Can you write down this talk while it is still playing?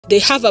They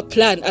have a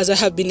plan, as I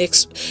have been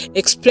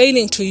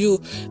explaining to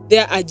you.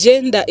 Their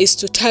agenda is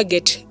to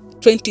target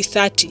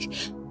 2030.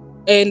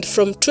 And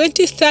from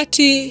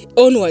 2030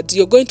 onwards,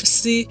 you're going to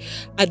see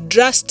a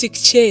drastic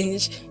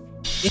change.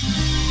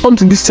 Come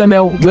to this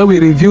channel where we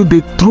review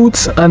the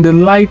truths and the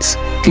lights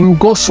in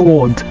God's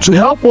word. To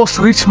help us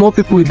reach more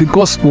people with the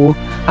gospel,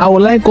 I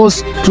would like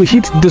us to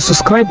hit the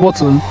subscribe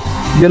button,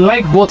 the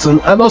like button,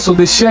 and also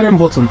the sharing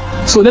button.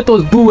 So let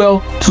us do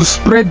well to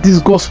spread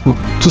this gospel,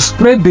 to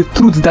spread the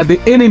truth that the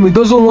enemy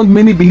doesn't want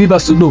many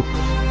believers to know.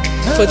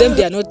 For them,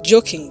 they are not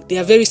joking. They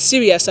are very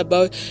serious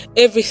about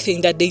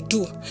everything that they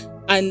do.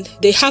 And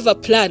they have a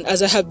plan,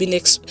 as I have been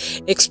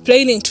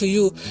explaining to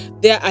you.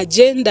 Their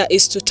agenda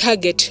is to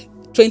target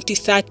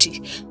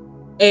 2030.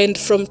 And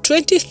from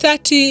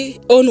 2030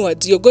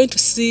 onwards, you're going to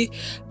see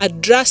a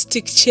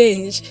drastic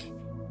change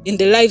in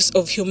the lives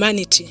of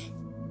humanity,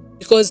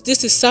 because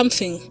this is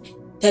something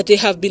that they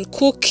have been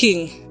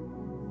cooking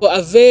for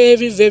a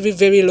very, very,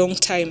 very long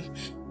time.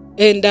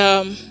 And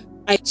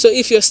so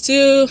if you're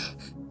still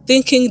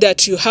thinking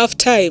that you have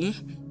time,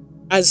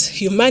 as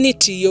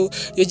humanity, you're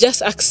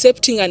just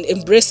accepting and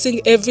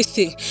embracing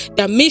everything.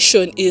 Their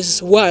mission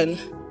is one: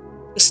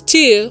 to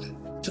steal,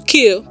 to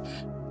kill,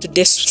 to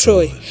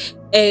destroy.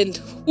 And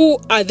who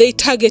are they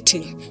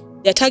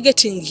targeting? They're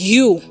targeting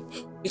you,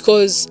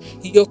 because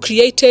you're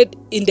created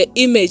in the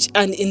image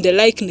and in the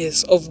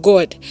likeness of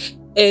God.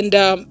 And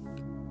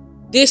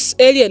this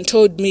alien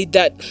told me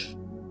that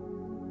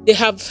they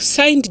have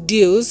signed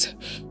deals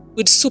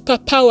with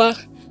superpower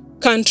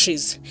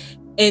countries.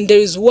 And there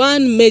is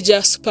one major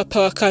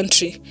superpower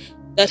country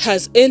that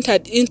has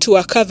entered into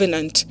a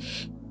covenant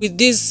with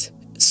these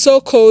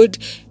so-called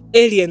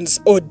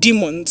aliens or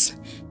demons,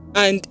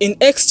 and in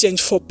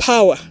exchange for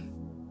power,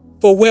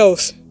 for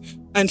wealth,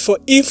 and for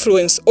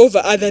influence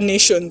over other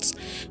nations.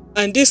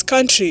 And this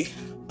country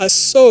has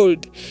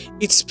sold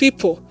its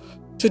people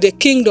to the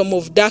kingdom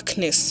of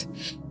darkness.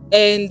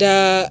 And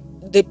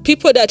the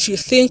people that you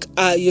think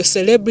are your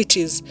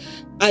celebrities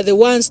are the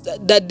ones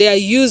that they are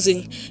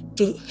using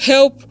to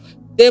help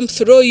them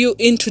throw you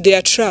into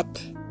their trap.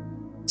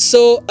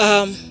 So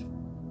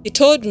he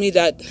told me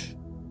that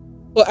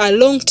for a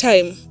long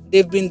time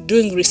they've been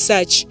doing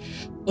research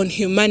on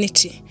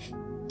humanity,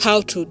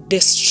 how to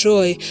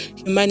destroy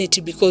humanity,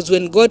 because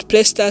when God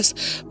placed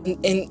us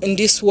in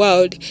this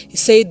world, he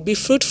said, be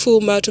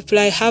fruitful,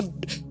 multiply, have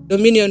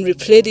dominion,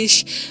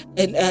 replenish,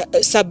 and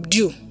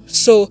subdue.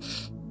 So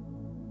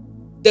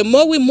the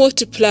more we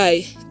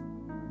multiply,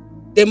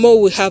 the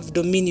more we have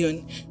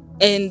dominion.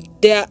 And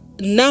their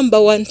number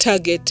one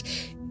target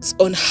is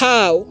on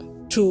how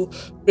to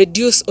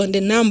reduce on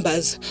the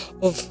numbers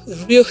of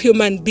real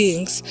human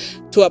beings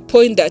to a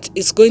point that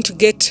it's going to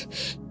get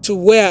to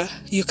where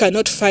you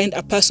cannot find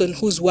a person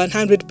who's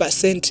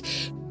 100%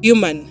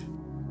 human.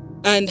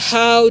 And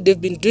how they've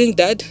been doing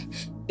that,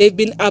 they've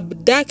been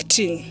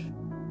abducting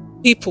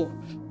people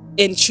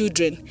and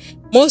children,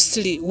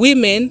 mostly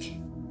women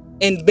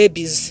and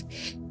babies.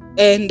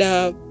 And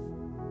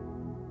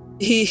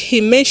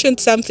he mentioned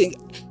something.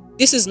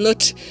 This is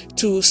not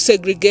to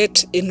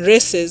segregate in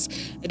races.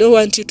 I don't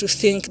want you to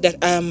think that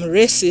I am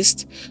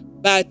racist,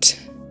 but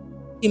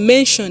he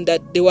mentioned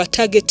that they were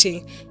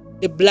targeting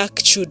the black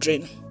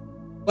children.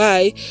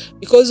 Why?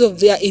 Because of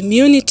their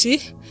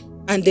immunity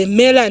and the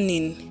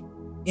melanin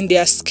in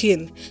their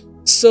skin.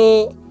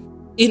 So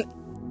in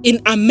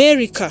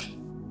America,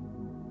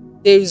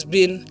 there has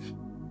been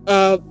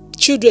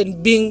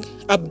children being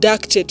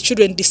abducted,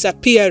 children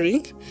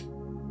disappearing,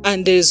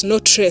 and there is no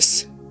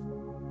trace,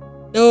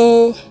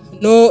 no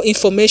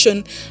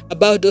information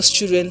about those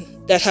children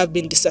that have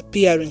been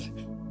disappearing.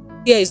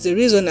 Here is the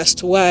reason as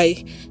to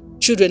why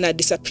children are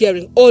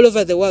disappearing all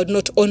over the world,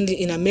 not only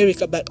in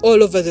America, but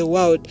all over the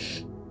world.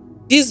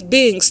 These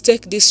beings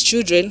take these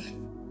children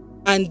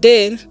and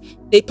then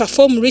they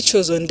perform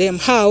rituals on them.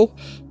 How?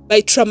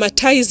 By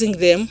traumatizing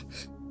them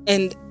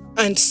and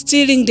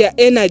stealing their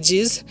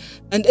energies,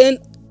 and then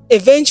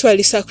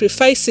eventually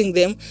sacrificing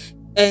them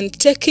and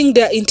taking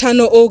their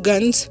internal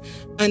organs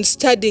and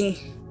studying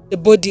the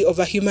body of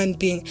a human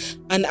being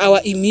and our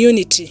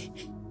immunity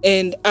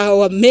and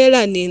our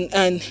melanin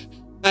and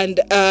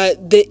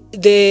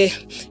the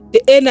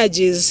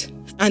energies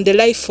and the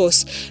life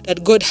force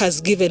that God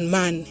has given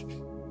man.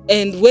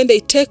 And when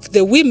they take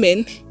the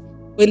women,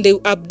 when they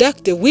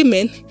abduct the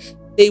women,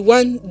 they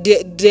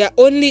are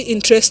only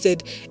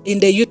interested in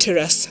the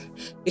uterus,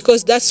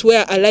 because that's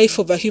where a life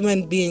of a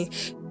human being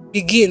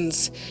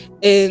begins.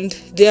 And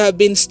they have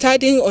been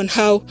studying on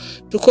how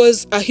to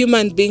cause a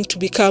human being to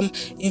become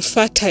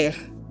infertile.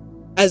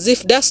 As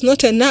if that's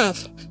not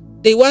enough,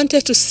 they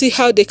wanted to see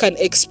how they can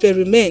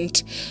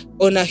experiment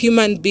on a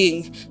human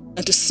being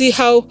and to see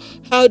how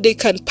they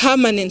can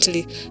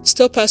permanently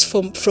stop us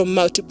from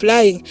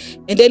multiplying,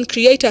 and then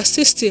create a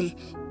system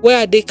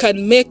where they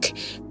can make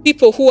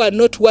people who are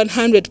not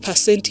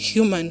 100%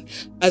 human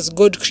as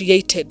God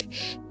created.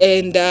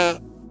 And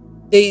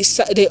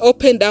they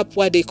opened up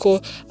what they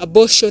call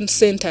abortion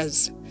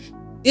centers.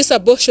 These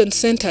abortion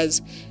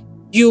centers,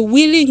 you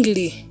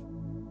willingly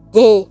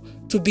go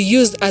to be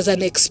used as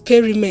an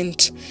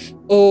experiment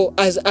or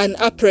as an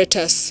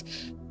apparatus.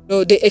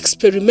 No, they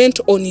experiment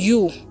on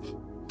you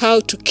how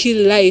to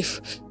kill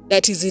life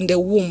that is in the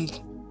womb.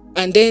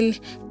 And then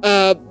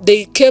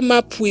they came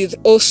up with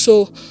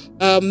also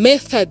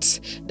methods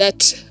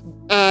that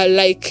are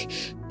like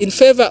in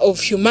favor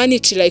of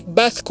humanity, like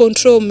birth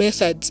control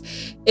methods.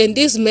 And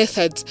these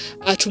methods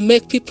are to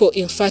make people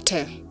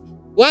infertile.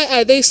 Why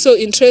are they so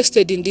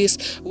interested in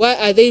this? Why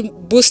are they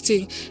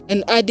boosting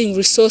and adding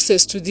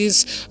resources to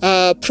these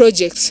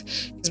projects?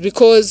 It's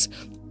because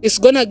it's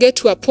going to get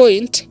to a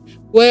point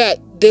where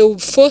they will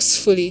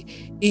forcefully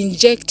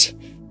inject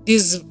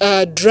these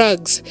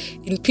drugs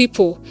in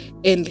people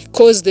and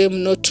cause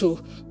them not to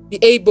be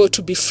able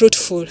to be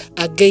fruitful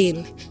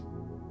again.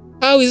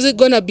 How is it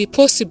going to be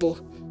possible?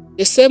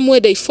 The same way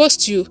they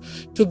forced you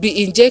to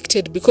be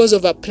injected because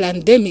of a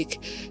pandemic,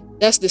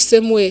 that's the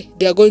same way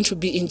they are going to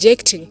be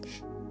injecting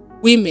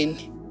women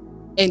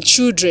and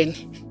children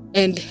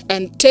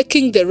and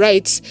taking the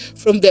rights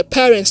from their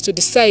parents to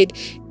decide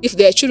if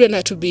their children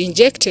are to be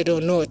injected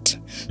or not.